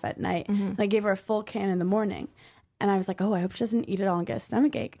morning, half at night. And I gave her a full can in the morning. And I was like, oh, I hope she doesn't eat it all and get a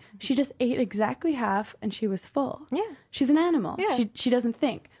stomachache. She just ate exactly half, and she was full. Yeah. She's an animal. Yeah. She doesn't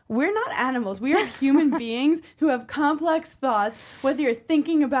think. we're not animals. We are human beings who have complex thoughts, whether you're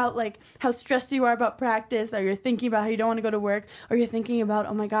thinking about like how stressed you are about practice, or you're thinking about how you don't want to go to work, or you're thinking about,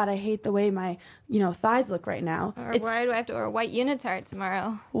 oh my God, I hate the way my, thighs look right now. Or why do I have to wear a white unitard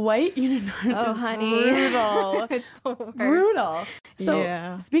tomorrow? White unitard is honey. brutal. It's the worst. Brutal. So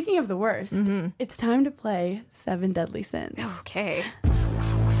Yeah. speaking of the worst, it's time to play 7 Deadly Sins. Okay.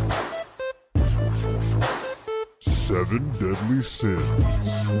 7 Deadly Sins.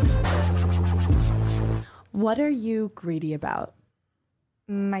 What are you greedy about?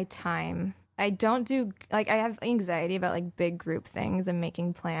 My time. I don't do, I have anxiety about, big group things and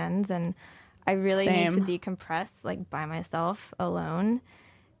making plans, and I really need to decompress, by myself, alone.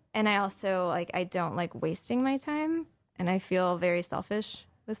 And I also, I don't like wasting my time, and I feel very selfish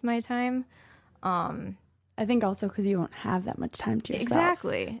with my time. I think also because you don't have that much time to yourself.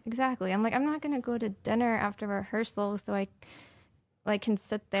 Exactly. I'm not going to go to dinner after rehearsal so I can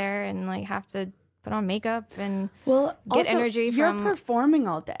sit there and have to put on makeup and get energy from... You're performing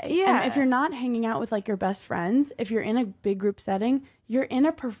all day. Yeah. And if you're not hanging out with your best friends, if you're in a big group setting, you're in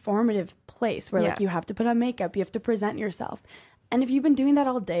a performative place where you have to put on makeup, you have to present yourself. And if you've been doing that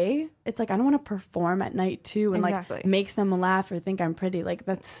all day, it's I don't want to perform at night too and make someone laugh or think I'm pretty.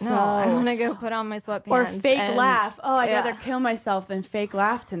 That's so... No, I want to go put on my sweatpants. Or fake laugh. Oh, I'd rather kill myself than fake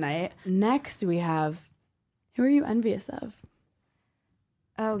laugh tonight. Next we have, who are you envious of?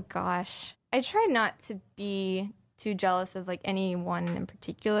 Oh gosh. I try not to be too jealous of anyone in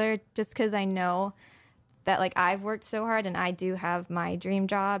particular, just because I know that I've worked so hard and I do have my dream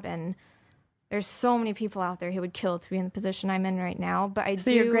job, and there's so many people out there who would kill to be in the position I'm in right now. But So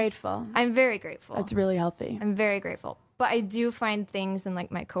you're grateful. I'm very grateful. That's really healthy. I'm very grateful. But I do find things in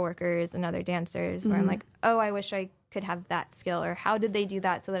my coworkers and other dancers where I'm oh, I wish I could have that skill, or how did they do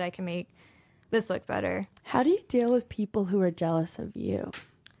that so that I can make this look better? How do you deal with people who are jealous of you?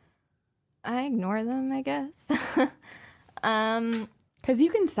 I ignore them, I guess. Because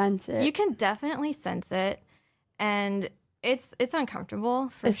you can sense it. You can definitely sense it. And it's uncomfortable,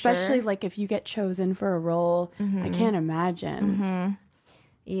 for Especially sure. if you get chosen for a role. I can't imagine.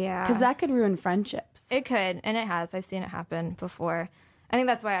 Yeah. Because that could ruin friendships. It could, and it has. I've seen it happen before. I think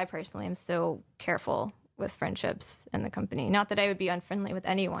that's why I personally am so careful with friendships in the company. Not that I would be unfriendly with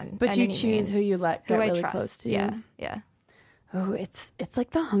anyone. But you choose who you let get really trust. close to you. Yeah. Oh, it's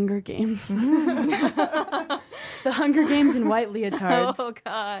like the Hunger Games. The Hunger Games in white leotards. Oh,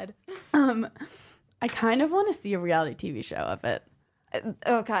 God. I kind of want to see a reality TV show of it.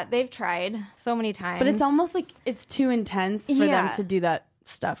 Oh, God. They've tried so many times. But it's almost it's too intense for them to do that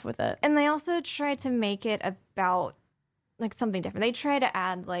stuff with it. And they also try to make it about something different. They try to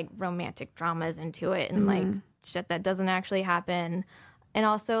add romantic dramas into it and shit that doesn't actually happen. And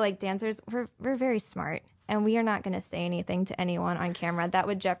also dancers, we're very smart. And we are not going to say anything to anyone on camera that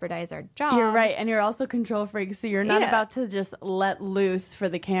would jeopardize our job. You're right. And you're also control freaks, so you're not about to just let loose for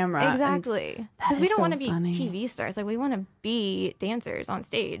the camera. Exactly. Because we don't want to be TV stars. We want to be dancers on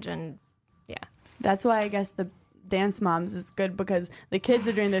stage. And that's why I guess the dance moms is good, because the kids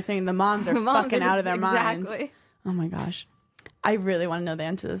are doing their thing. The moms are fucking out of their minds. Oh my gosh. I really want to know the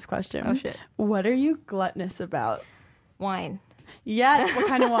answer to this question. Oh, shit. What are you gluttonous about? Wine. Yes. What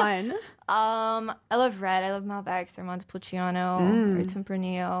kind of wine? I love red. I love Malbecs or Montepulciano or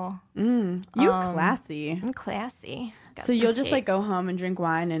Tempranillo. You classy. I'm classy. So you'll just go home and drink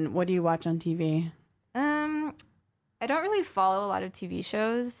wine, and what do you watch on TV? I don't really follow a lot of TV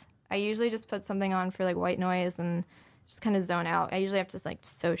shows. I usually just put something on for white noise and just kind of zone out. I usually have to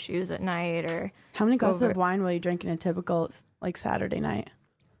sew shoes at night or... How many glasses of wine will you drink in a typical Saturday night?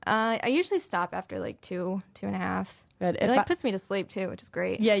 I usually stop after 2.5. Good. It puts me to sleep too, which is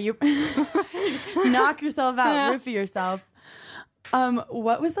great. Yeah, you knock yourself out, roofie yourself.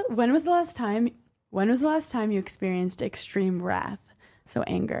 When was the last time you experienced extreme wrath? So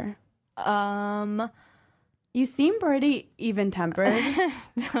anger. You seem pretty even-tempered.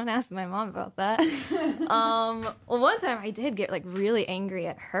 Don't ask my mom about that. Well, one time I did get really angry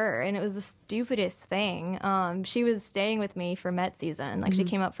at her, and it was the stupidest thing. She was staying with me for Met season. She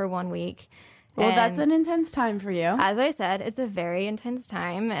came up for 1 week. Well, that's an intense time for you. As I said, it's a very intense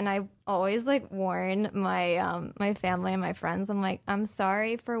time, and I always warn my my family and my friends. I'm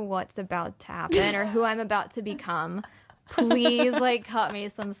sorry for what's about to happen or who I'm about to become. Please, cut me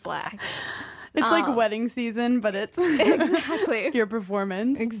some slack. It's wedding season, but it's exactly your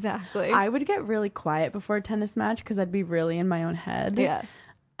performance. Exactly. I would get really quiet before a tennis match because I'd be really in my own head. Yeah.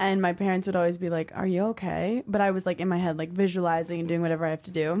 And my parents would always be like, "Are you okay?" But I was in my head, visualizing and doing whatever I have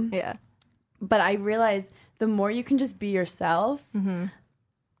to do. Yeah. But I realized the more you can just be yourself,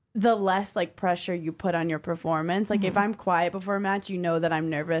 the less like pressure you put on your performance. Like if I'm quiet before a match, you know that I'm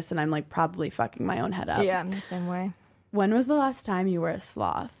nervous and I'm like probably fucking my own head up. Yeah, I'm the same way. When was the last time you were a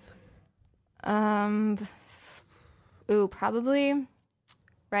sloth? Probably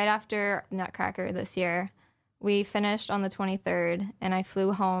right after Nutcracker this year. We finished on the 23rd, and I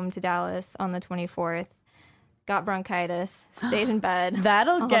flew home to Dallas on the 24th. Got bronchitis, stayed in bed.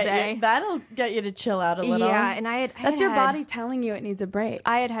 That'll all get day. you. That'll get you to chill out a little. Yeah, and that's your body telling you it needs a break.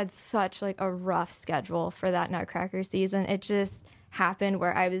 I had such like a rough schedule for that Nutcracker season. It just happened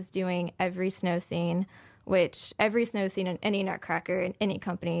where I was doing every snow scene, which every snow scene in any Nutcracker in any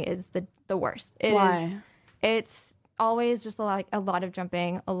company is the worst. Why? It's always just a lot of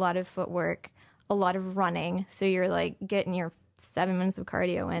jumping, a lot of footwork, a lot of running. So you're like getting your 7 minutes of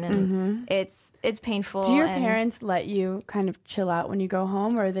cardio in, and it's painful. Do your parents let you kind of chill out when you go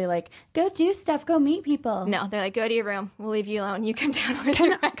home, or are they like, go do stuff, go meet people? No, they're like, go to your room. We'll leave you alone. You come down when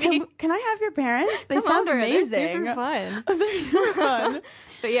you're ready. Can I have your parents? They Come sound over. amazing. They're super fun. They're super fun.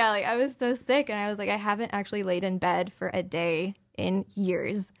 But yeah, like I was so sick, and I was like, I haven't actually laid in bed for a day in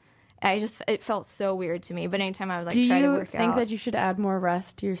years. It felt so weird to me. But anytime I would like try to work out. Do you think that you should add more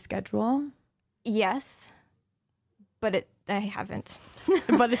rest to your schedule? Yes, but I haven't.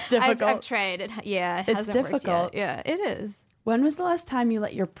 But it's difficult. I've tried. It it's hasn't difficult. worked yet. Yeah, it is. When was the last time you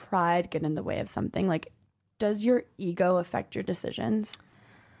let your pride get in the way of something? Like, does your ego affect your decisions?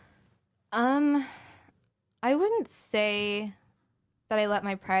 I wouldn't say that I let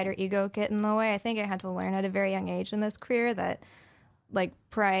my pride or ego get in the way. I think I had to learn at a very young age in this career that like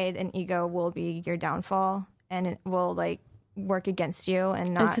pride and ego will be your downfall, and it will like work against you.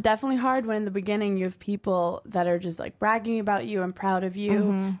 And not. It's definitely hard when in the beginning you have people that are just like bragging about you and proud of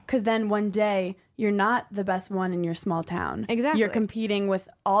you, because then one day you're not the best one in your small town. Exactly. You're competing with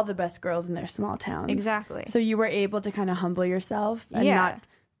all the best girls in their small towns. Exactly. So you were able to kind of humble yourself and not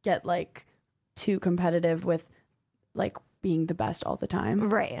get like too competitive with like being the best all the time.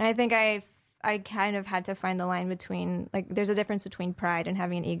 Right. And I think I kind of had to find the line between, like, there's a difference between pride and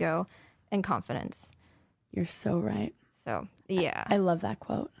having an ego and confidence. You're so right. So, yeah. I love that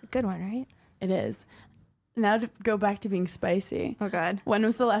quote. Good one, right? It is. Now to go back to being spicy. Oh, God. When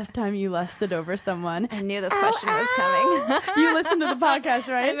was the last time you lusted over someone? I knew this question was coming. You listened to the podcast,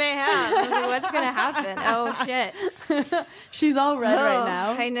 right? I may have. I was like, what's going to happen? Oh, shit. She's all red right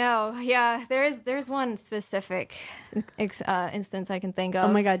now. I know. Yeah, there's one specific instance I can think of.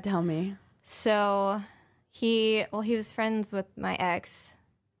 Oh, my God, tell me. So he was friends with my ex,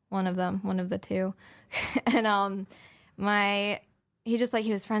 one of the two. And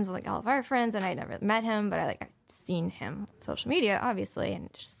he was friends with like all of our friends, and I never met him, but I've seen him on social media, obviously, and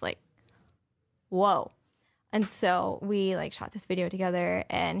just like, whoa. And so we like shot this video together,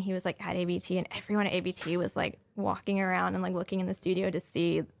 and he was like at ABT, and everyone at ABT was like walking around and like looking in the studio to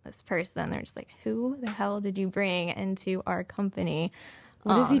see this person. They're just like, who the hell did you bring into our company?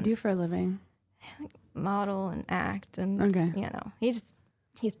 What does he do for a living? Model and act, and he's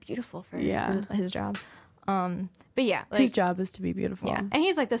beautiful for his job. But yeah, like, his job is to be beautiful. Yeah, and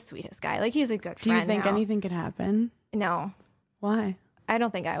he's like the sweetest guy. Like, he's a good friend. Do you think now. anything could happen? No. Why? I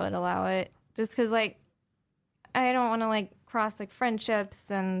don't think I would allow it. Just because like I don't want to like cross like friendships,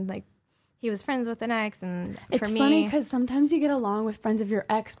 and like he was friends with an ex, and it's for me, funny because sometimes you get along with friends of your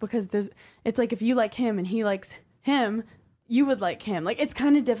ex because it's like if you like him and he likes him, you would like him. Like, it's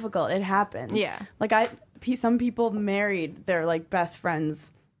kind of difficult. It happens. Yeah. Like some people married their like best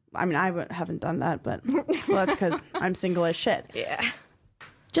friends. I mean, I haven't done that, but well, that's because I'm single as shit. Yeah.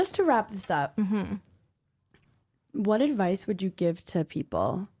 Just to wrap this up, what advice would you give to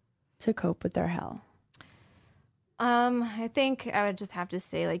people to cope with their hell? I think I would just have to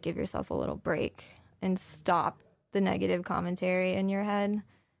say, like, give yourself a little break and stop the negative commentary in your head,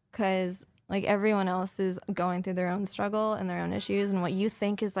 because like everyone else is going through their own struggle and their own issues, and what you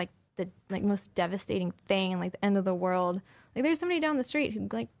think is like the like most devastating thing and like the end of the world. Like, there's somebody down the street who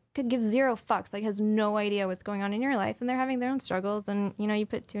like could give zero fucks, like has no idea what's going on in your life, and they're having their own struggles, and you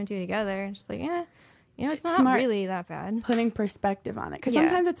put two and two together and just like, it's not smart. really that bad. Putting perspective on it, because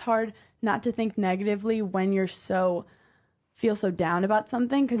sometimes it's hard not to think negatively when you're feel so down about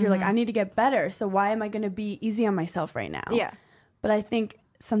something, because you're like, I need to get better, so why am I going to be easy on myself right now? Yeah. But I think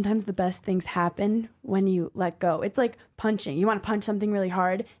sometimes the best things happen when you let go. It's like punching. You want to punch something really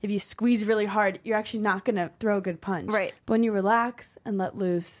hard. If you squeeze really hard, you're actually not going to throw a good punch. Right. But when you relax and let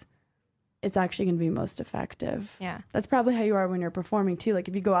loose, it's actually going to be most effective. Yeah. That's probably how you are when you're performing too. Like,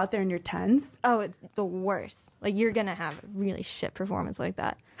 if you go out there and you're tense. Oh, it's the worst. Like, you're going to have a really shit performance like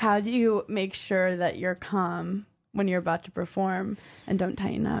that. How do you make sure that you're calm when you're about to perform and don't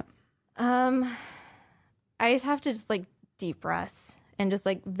tighten up? I just have to just like deep breaths and just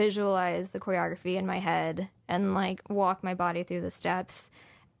like visualize the choreography in my head and like walk my body through the steps.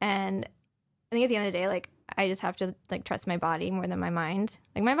 And I think at the end of the day, like I just have to like trust my body more than my mind.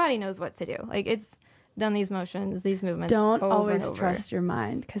 Like my body knows what to do. Like it's done these motions, these movements. Don't over always and over. trust your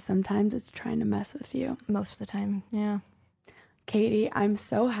mind, because sometimes it's trying to mess with you. Most of the time, yeah. Katie, I'm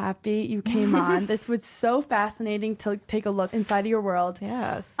so happy you came on. This was so fascinating to take a look inside of your world.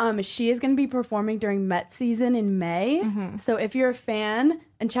 Yes. She is going to be performing during Met season in May. So if you're a fan,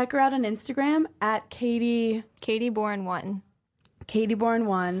 and check her out on Instagram at Katie Boren 1. Katie Boren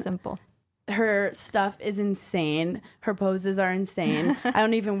 1. Simple. Her stuff is insane. Her poses are insane. I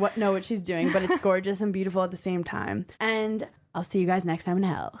don't even know what she's doing, but it's gorgeous and beautiful at the same time. And I'll see you guys next time in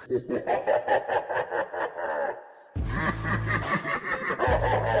hell.